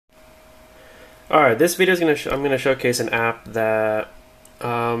Alright, this video is I'm gonna showcase an app that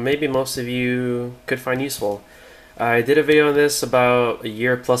maybe most of you could find useful. I did a video on this about a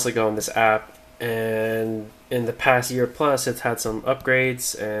year plus ago on this app, and in the past year plus, it's had some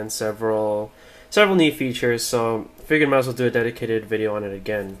upgrades and several new features. So figured might as well do a dedicated video on it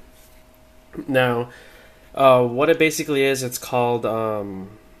again. Now, what it basically is, it's called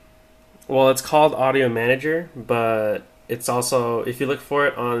it's called Audio Manager, but it's also, if you look for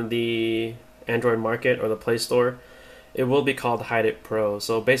it on the Android market or the Play Store, it will be called Hide It Pro.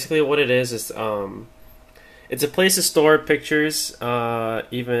 So basically what it is it's a place to store pictures,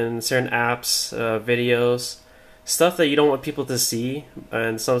 even certain apps, videos, stuff that you don't want people to see,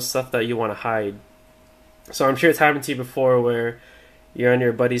 and some stuff that you want to hide. So I'm sure it's happened to you before where you're on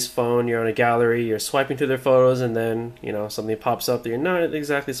your buddy's phone, you're on a gallery, you're swiping through their photos, and then something pops up that you're not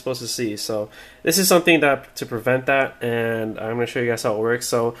exactly supposed to see. So this is something that to prevent that, and I'm going to show you guys how it works.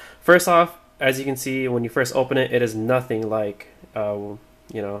 So first off, as you can see, when you first open it, it is nothing like an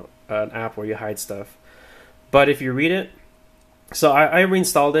app where you hide stuff. But if you read it, so I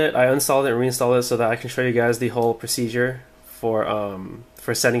reinstalled it, I uninstalled it and reinstalled it so that I can show you guys the whole procedure for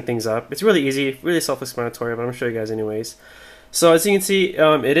setting things up. It's really easy, really self-explanatory, but I'm gonna show you guys anyways. So as you can see,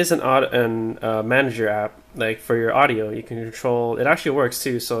 it is an manager app, like for your audio. You can control, it actually works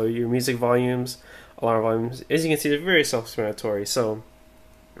too, so your music volumes, alarm volumes, as you can see, they're very self-explanatory.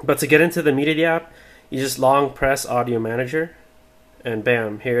 But to get into the media of the app, you just long press Audio Manager, and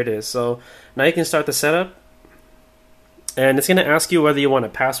bam, here it is. So now you can start the setup, and it's going to ask you whether you want a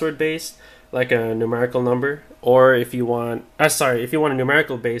password based, like a numerical number, or if you want, if you want a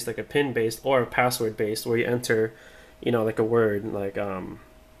numerical based, like a pin based, or a password based, where you enter, like a word, like I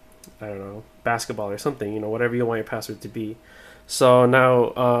don't know, basketball or something, whatever you want your password to be. So now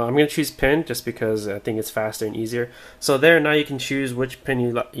I'm going to choose pin just because I think it's faster and easier. So there, now you can choose which pin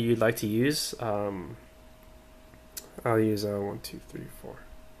you'd like to use. I'll use 1, 2, 3, 4.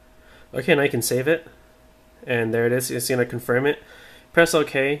 Okay, now you can save it. And there it is. It's going to confirm it. Press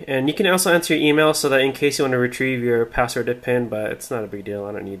OK. And you can also enter your email so that in case you want to retrieve your password to pin, but it's not a big deal.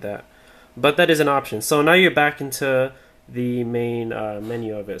 I don't need that. But that is an option. So now you're back into the main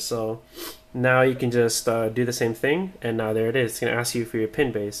menu of it. So now you can just do the same thing, and now there it is. It's going to ask you for your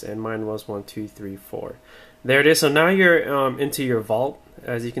pin base, and mine was 1, 2, 3, 4. There it is. So now you're into your vault,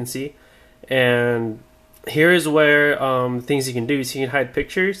 as you can see, and here is where things you can do. So you can hide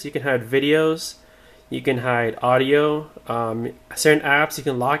pictures, you can hide videos, you can hide audio, certain apps. You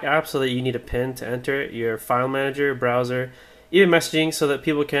can lock apps so that you need a pin to enter it, your file manager, browser, even messaging so that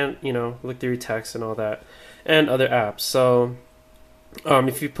people can't look through your text and all that, and other apps. So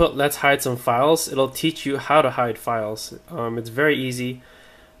if you put let's hide some files, it'll teach you how to hide files. It's very easy.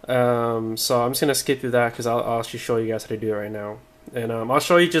 So I'm just gonna skip through that because I'll actually show you guys how to do it right now, and I'll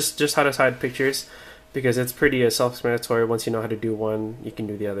show you just how to hide pictures because it's pretty self-explanatory. Once you know how to do one, you can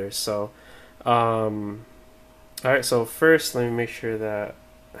do the others. So alright, so first let me make sure that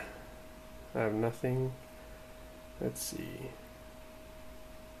I have nothing. Let's see.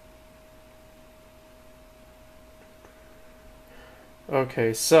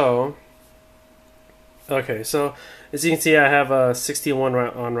 Okay, so as you can see, I have 61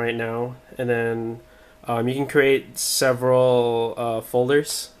 on right now, and then you can create several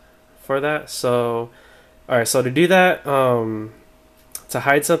folders for that. So alright, so to do that, to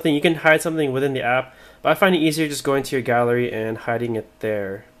hide something, you can hide something within the app, but I find it easier just going to your gallery and hiding it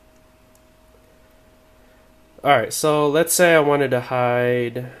there. Alright, so let's say I wanted to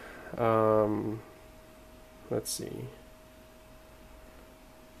hide, let's see.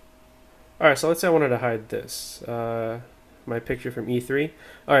 Alright, so let's say I wanted to hide this, my picture from E3.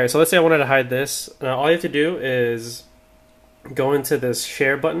 Alright, so let's say I wanted to hide this. Now all you have to do is go into this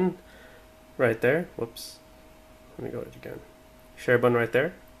share button right there. Whoops. Let me go it again. Share button right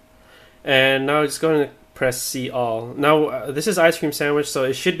there. And now just go and press see all. Now this is ice cream sandwich, so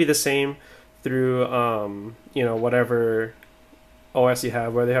it should be the same through whatever OS you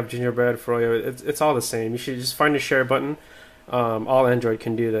have, whether you have gingerbread, froyo, it's all the same. You should just find the share button. All Android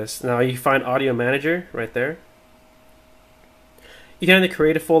can do this. Now you find Audio Manager right there. You can either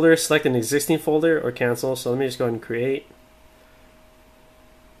create a folder, select an existing folder, or cancel. So let me just go ahead and create.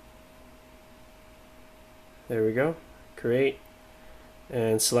 There we go. Create.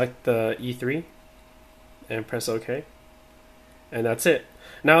 And select the E3 and press OK. And that's it.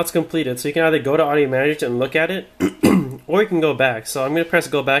 Now it's completed. So you can either go to Audio Manager and look at it, or you can go back. So I'm going to press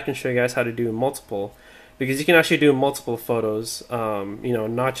go back and show you guys how to do multiple, because you can actually do multiple photos,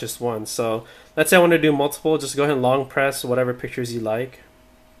 not just one. So let's say I want to do multiple, just go ahead and long press whatever pictures you like.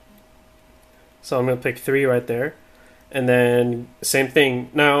 So I'm going to pick 3 right there. And then same thing.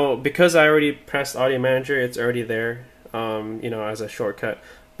 Now, because I already pressed Audio Manager, it's already there, as a shortcut.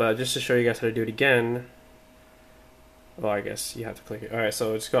 But just to show you guys how to do it again, well, I guess you have to click it. All right,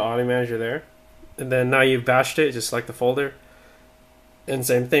 so just go Audio Manager there, and then now you've bashed it. Just select the folder, and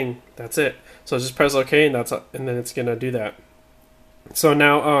same thing. That's it. So just press OK, and and then it's gonna do that. So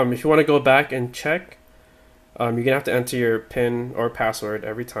now, if you want to go back and check, you're gonna have to enter your PIN or password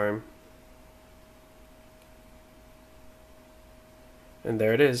every time. And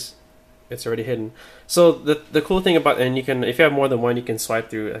there it is. It's already hidden. So the cool thing about, and you can, if you have more than one, you can swipe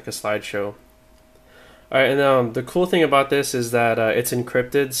through like a slideshow. Alright, and the cool thing about this is that it's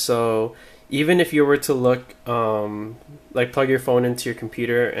encrypted, so even if you were to look, like plug your phone into your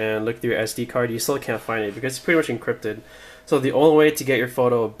computer and look through your SD card, you still can't find it because it's pretty much encrypted. So the only way to get your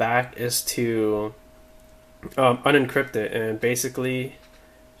photo back is to unencrypt it, and basically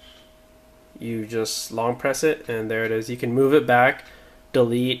you just long press it, and there it is. You can move it back,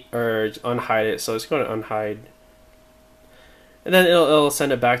 delete, or unhide it. So it's going to unhide, and then it'll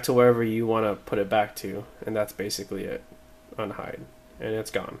send it back to wherever you want to put it back to, and that's basically it. Unhide, and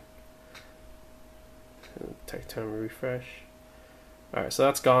it's gone. Take time to refresh. Alright, so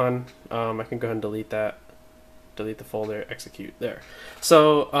that's gone. I can go ahead and delete that. Delete the folder, execute there.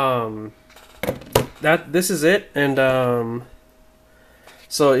 So this is it, and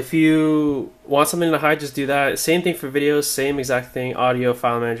so if you want something to hide, just do that. Same thing for videos, same exact thing. Audio,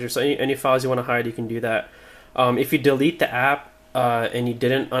 file manager. So any files you want to hide, you can do that. If you delete the app and you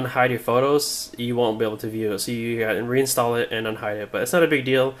didn't unhide your photos, you won't be able to view it. So you gotta reinstall it and unhide it. But it's not a big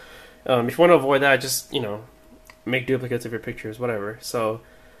deal. If you want to avoid that, just make duplicates of your pictures, whatever. So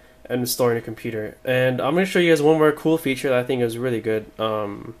and store in your computer. And I'm gonna show you guys one more cool feature that I think is really good.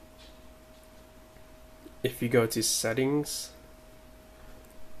 If you go to settings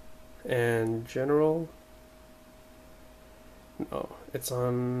and general, no, it's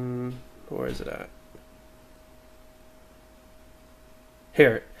on, where is it at?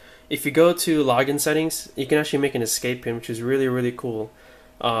 Here. If you go to login settings, you can actually make an escape pin, which is really cool.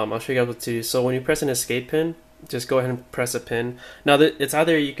 I'll show you guys what to do. So when you press an escape pin, just go ahead and press a pin. Now it's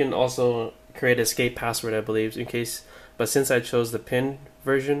either, you can also create an escape password, I believe, in case, but since I chose the pin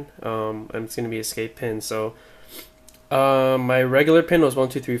version, it's going to be escape pin. So my regular pin was 1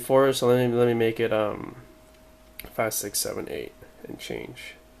 2 3 4, so let me make it 5 6 7 8 and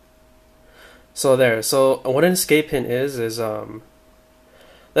change. So there. So what an escape pin is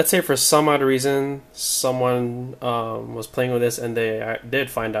let's say for some odd reason someone was playing with this and they did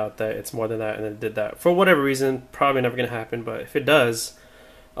find out that it's more than that, and they did that for whatever reason. Probably never gonna happen, but if it does,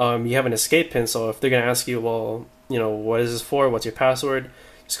 you have an escape pin. So if they're gonna ask you, well, what is this for? What's your password?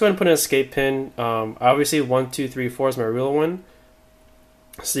 Just go ahead and put an escape pin. Obviously 1 2 3 4 is my real one,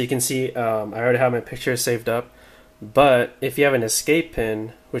 so you can see I already have my picture saved up. But if you have an escape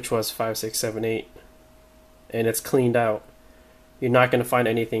pin, which was 5 6 7 8, and it's cleaned out, you're not going to find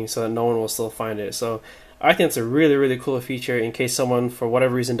anything, so that no one will still find it. So I think it's a really cool feature in case someone for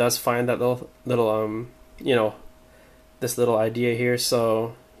whatever reason does find that little this little idea here.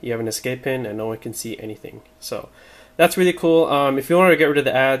 So you have an escape pin and no one can see anything. So that's really cool. If you want to get rid of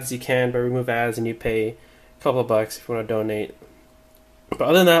the ads, you can, but remove ads and you pay a couple of bucks if you want to donate. But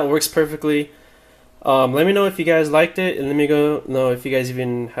other than that, it works perfectly. Let me know if you guys liked it, and let me know if you guys have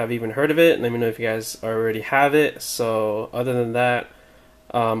heard of it, and let me know if you guys already have it. So other than that,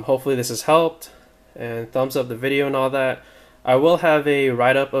 hopefully this has helped, and thumbs up the video and all that. I will have a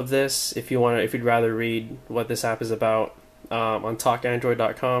write-up of this if you'd rather read what this app is about, on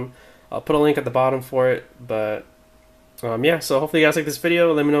talkandroid.com. I'll put a link at the bottom for it. But yeah, so hopefully you guys like this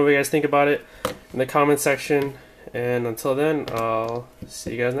video. Let me know what you guys think about it in the comment section, and until then, I'll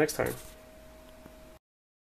see you guys next time.